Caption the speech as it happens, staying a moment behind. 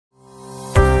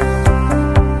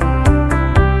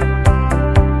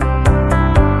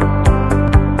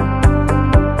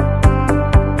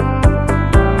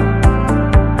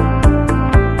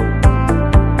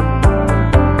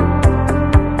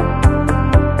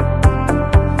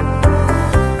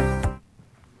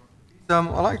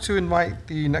I'd like to invite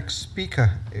the next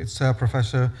speaker. It's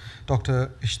Professor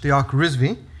Dr. Ishtiaq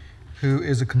Rizvi, who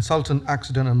is a consultant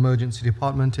accident and emergency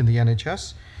department in the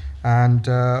NHS. And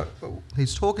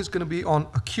his talk is going to be on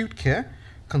acute care,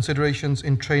 considerations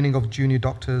in training of junior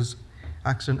doctors,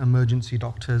 accident emergency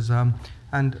doctors.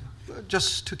 And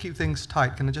just to keep things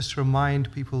tight, can I just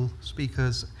remind people,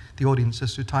 speakers, the audience,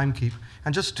 just to time keep,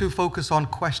 and just to focus on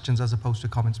questions as opposed to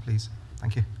comments, please.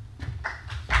 Thank you.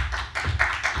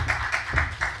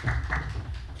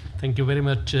 Thank you very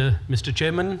much, Mr.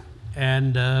 Chairman,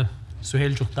 and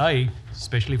Suhail Chughtai,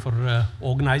 especially for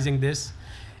organizing this.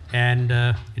 And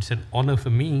it's an honor for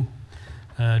me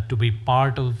to be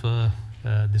part of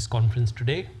this conference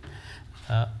today.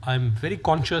 I'm very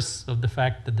conscious of the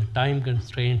fact that the time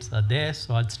constraints are there,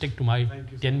 so I'll stick to my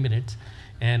 10 minutes,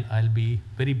 and I'll be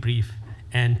very brief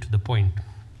and to the point.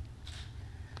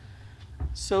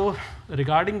 So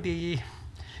regarding the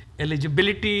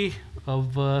eligibility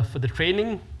of, for the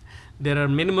training, there are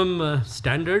minimum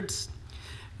standards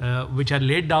which are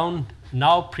laid down.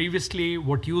 Now, previously,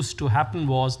 what used to happen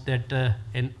was that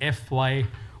an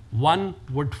FY1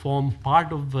 would form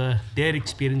part of their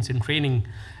experience in training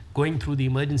going through the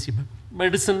emergency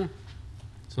medicine.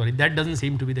 Sorry, that doesn't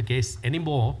seem to be the case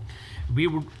anymore. We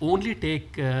would only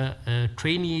take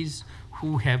trainees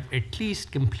who have at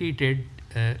least completed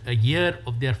a year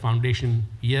of their foundation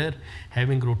year,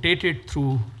 having rotated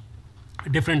through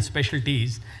different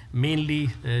specialties, mainly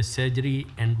surgery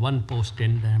and one post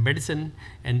in medicine,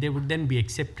 and they would then be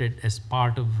accepted as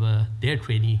part of their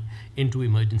trainee into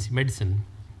emergency medicine.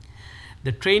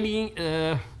 The trainee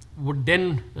would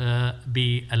then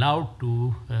be allowed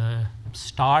to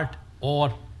start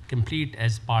or complete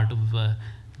as part of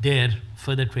their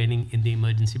further training in the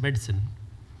emergency medicine.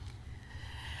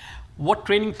 What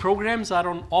training programs are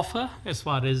on offer as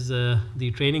far as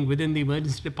the training within the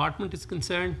emergency department is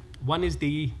concerned? One is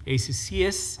the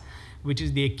ACCS, which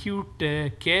is the Acute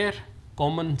Care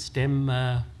Common STEM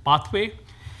Pathway.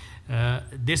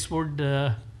 This would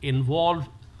involve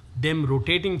them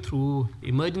rotating through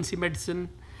emergency medicine,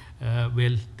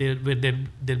 where they'll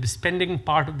be spending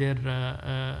part of their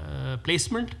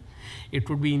placement. It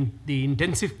would be in the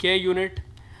intensive care unit,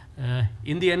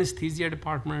 in the anesthesia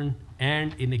department,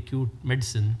 and in acute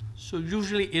medicine. So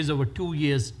usually is over 2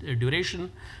 years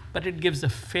duration, but it gives a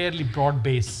fairly broad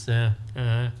base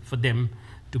for them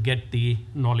to get the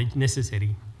knowledge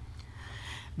necessary.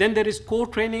 Then there is core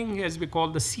training, as we call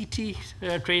the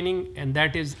CT training, and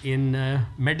that is in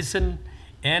medicine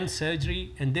and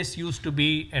surgery. And this used to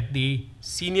be at the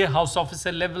senior house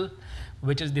officer level,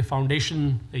 which is the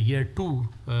foundation year 2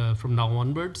 from now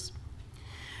onwards.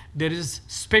 There is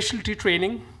specialty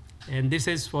training, and this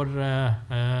is for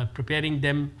preparing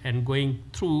them and going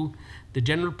through the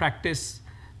general practice,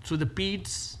 through the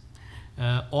peds,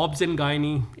 obs and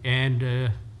gynae,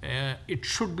 and it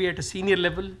should be at a senior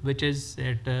level, which is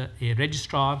at a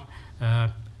registrar,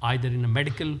 either in a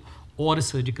medical or a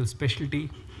surgical specialty.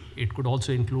 It could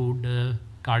also include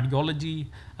cardiology,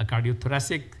 a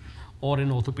cardiothoracic, or in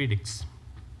orthopedics.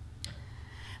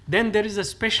 Then there is a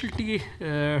specialty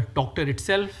doctor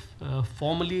itself.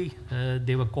 Formerly,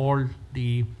 they were called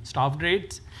the staff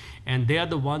grades, and they are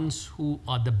the ones who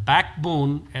are the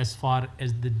backbone as far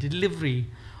as the delivery,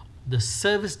 the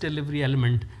service delivery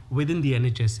element within the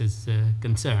NHS is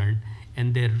concerned,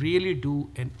 and they really do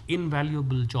an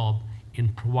invaluable job in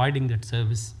providing that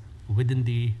service within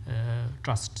the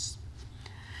trusts.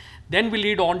 Then we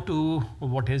lead on to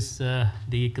what is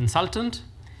the consultant,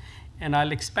 and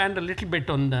I'll expand a little bit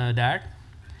on that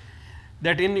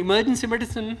in emergency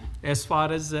medicine, as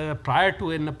far as prior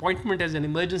to an appointment as an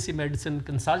emergency medicine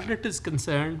consultant is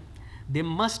concerned, they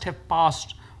must have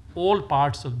passed all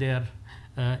parts of their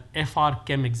FR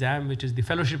Chem exam, which is the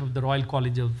Fellowship of the Royal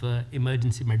College of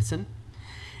Emergency Medicine.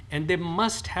 And they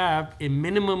must have a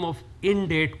minimum of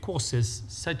in-date courses,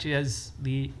 such as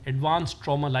the Advanced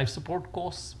Trauma Life Support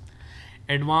course,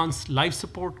 Advanced Life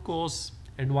Support course,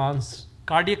 Advanced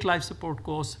Cardiac Life Support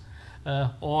course,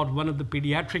 or one of the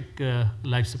pediatric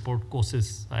life support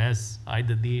courses, as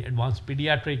either the Advanced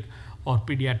Pediatric or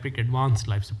Pediatric Advanced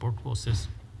Life Support courses.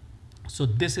 So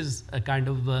this is a kind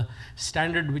of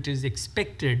standard which is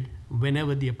expected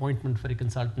whenever the appointment for a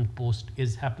consultant post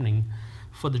is happening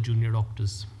for the junior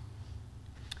doctors.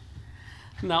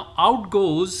 Now, out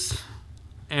goes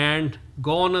and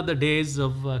gone are the days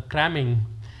of cramming,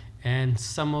 and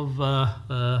some of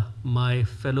my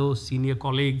fellow senior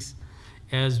colleagues,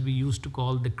 as we used to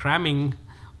call the cramming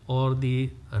or the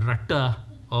ratta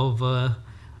of a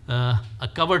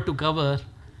cover to cover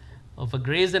of a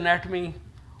Gray's Anatomy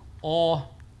or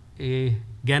a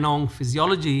Ganong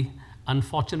Physiology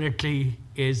unfortunately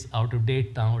is out of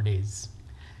date nowadays.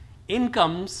 In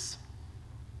comes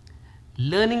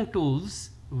learning tools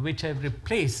which have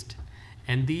replaced,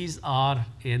 and these are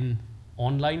in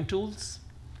online tools.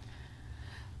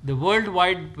 The World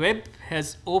Wide Web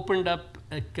has opened up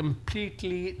a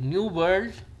completely new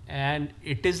world, and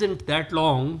it isn't that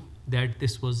long that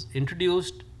this was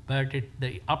introduced, but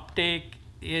the uptake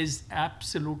is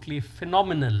absolutely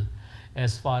phenomenal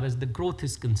as far as the growth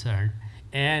is concerned.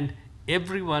 And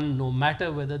everyone, no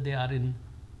matter whether they are in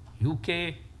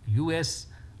UK, US,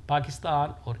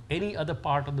 Pakistan, or any other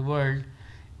part of the world,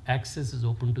 access is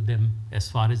open to them as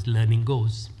far as learning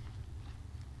goes.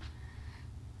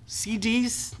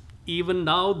 CDs, even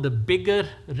now the bigger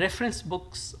reference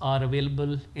books are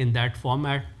available in that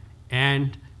format,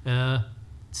 and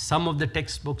some of the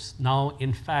textbooks now,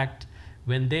 in fact,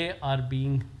 when they are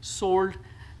being sold,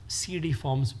 CD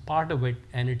forms part of it,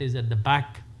 and it is at the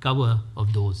back cover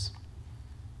of those.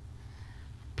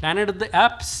 Planet of the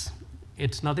Apps,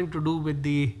 it's nothing to do with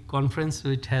the conference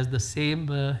which has the same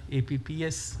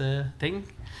APPS thing.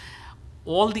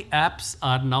 All the apps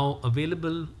are now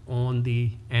available on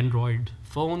the Android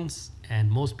phones,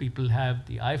 and most people have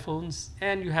the iPhones,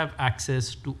 and you have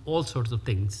access to all sorts of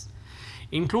things,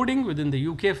 including within the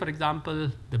UK, for example,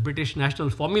 the British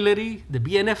National Formulary, the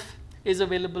BNF, is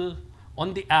available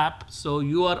on the app, so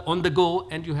you are on the go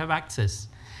and you have access.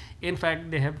 In fact,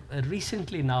 they have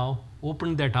recently now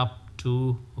opened that up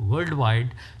to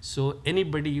worldwide, so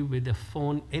anybody with a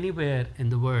phone anywhere in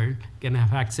the world can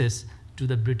have access to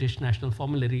the British National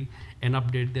Formulary and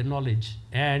update their knowledge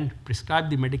and prescribe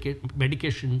the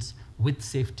medications with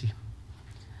safety.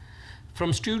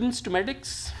 From students to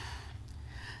medics,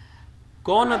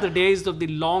 gone are the days of the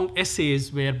long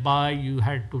essays whereby you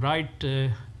had to write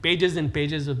pages and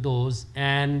pages of those,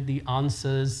 and the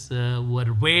answers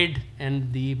were weighed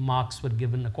and the marks were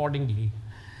given accordingly.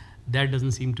 That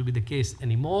doesn't seem to be the case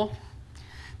anymore.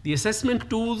 The assessment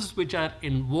tools which are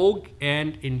in vogue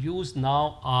and in use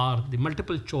now are the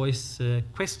multiple choice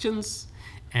questions,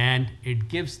 and it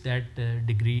gives that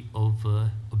degree of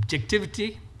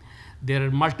objectivity. There are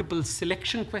multiple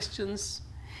selection questions,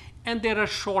 and there are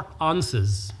short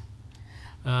answers.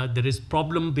 There is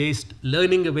problem-based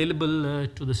learning available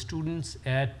to the students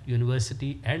at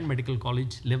university and medical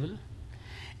college level.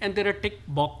 And there are tick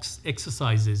box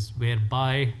exercises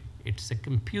whereby it's a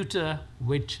computer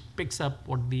which picks up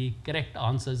what the correct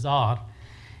answers are,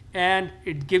 and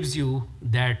it gives you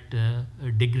that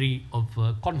degree of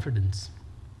confidence.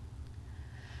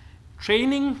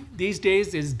 Training these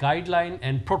days is guideline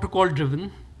and protocol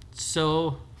driven.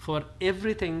 So for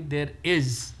everything there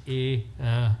is a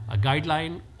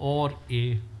guideline or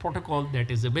a protocol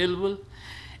that is available,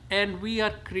 and we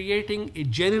are creating a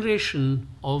generation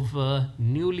of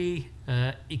newly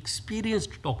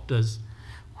experienced doctors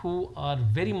who are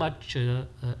very much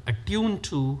attuned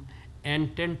to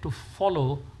and tend to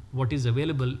follow what is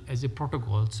available as a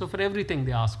protocol. So for everything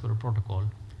they ask for a protocol.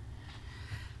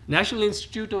 National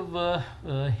Institute of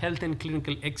Health and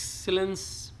Clinical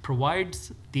Excellence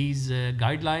provides these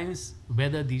guidelines,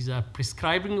 whether these are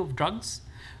prescribing of drugs,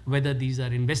 whether these are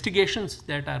investigations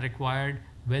that are required,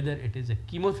 whether it is a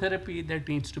chemotherapy that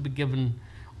needs to be given.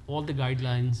 All the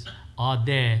guidelines are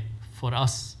there for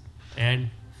us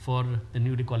and for the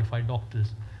newly qualified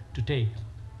doctors to take.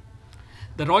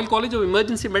 The Royal College of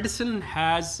Emergency Medicine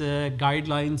has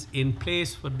guidelines in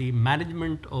place for the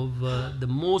management of the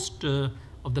most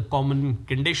of the common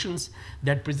conditions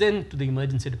that present to the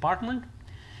emergency department.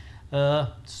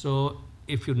 So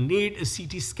if you need a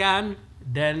CT scan,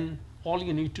 then all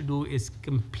you need to do is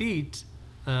complete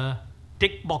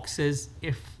tick boxes.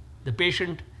 If the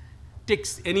patient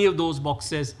ticks any of those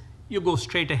boxes, you go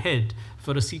straight ahead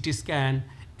for a CT scan,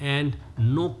 and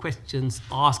no questions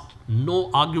asked,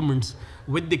 no arguments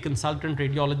with the consultant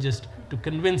radiologist to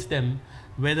convince them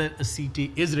whether a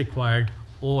CT is required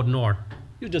or not.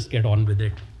 You just get on with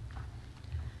it.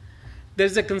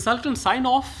 There's a consultant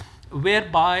sign-off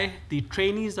whereby the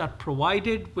trainees are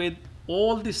provided with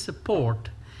all the support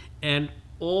and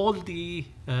all the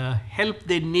help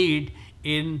they need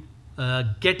in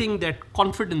getting that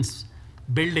confidence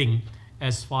building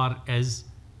as far as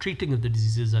treating of the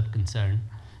diseases are concerned.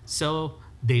 So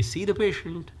they see the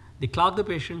patient, they clog the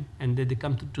patient, and then they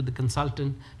come to the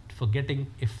consultant for getting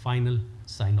a final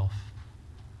sign-off.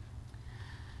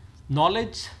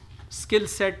 Knowledge, skill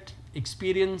set,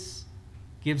 experience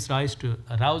gives rise to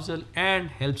arousal and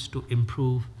helps to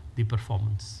improve the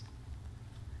performance.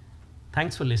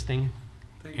 Thanks for listening.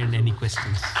 And any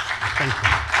questions? Thank you.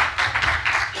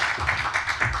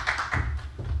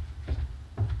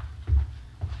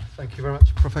 Thank you very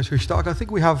much, Professor Ishtiaq. I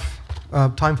think we have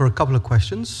time for a couple of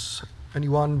questions.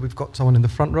 Anyone? We've got someone in the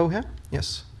front row here.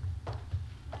 Yes.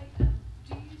 Do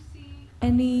you see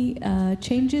any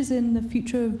changes in the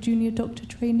future of junior doctor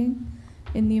training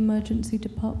in the emergency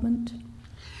department?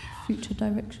 Future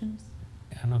directions?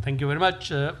 Yeah, no, thank you very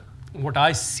much. What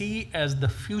I see as the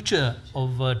future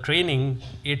of training,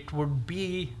 it would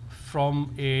be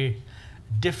from a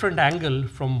different angle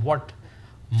from what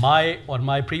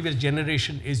my previous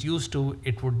generation is used to.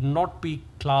 It would not be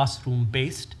classroom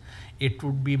based. It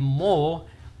would be more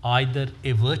either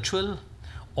a virtual,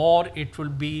 or it will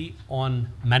be on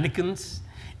mannequins,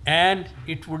 and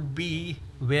it would be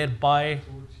whereby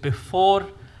before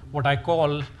what I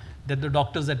call that the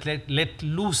doctors that let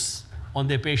loose on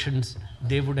their patients,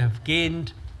 they would have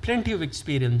gained plenty of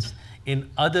experience in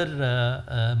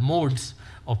other modes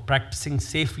of practicing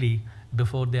safely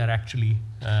before they are actually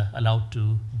allowed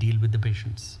to deal with the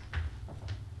patients.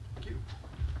 Thank you.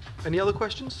 Any other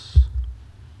questions?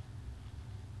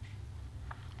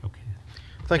 Okay.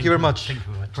 Thank you very much, Thank you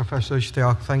very much. Professor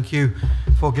Ishtiaq. Thank you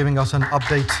for giving us an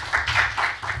update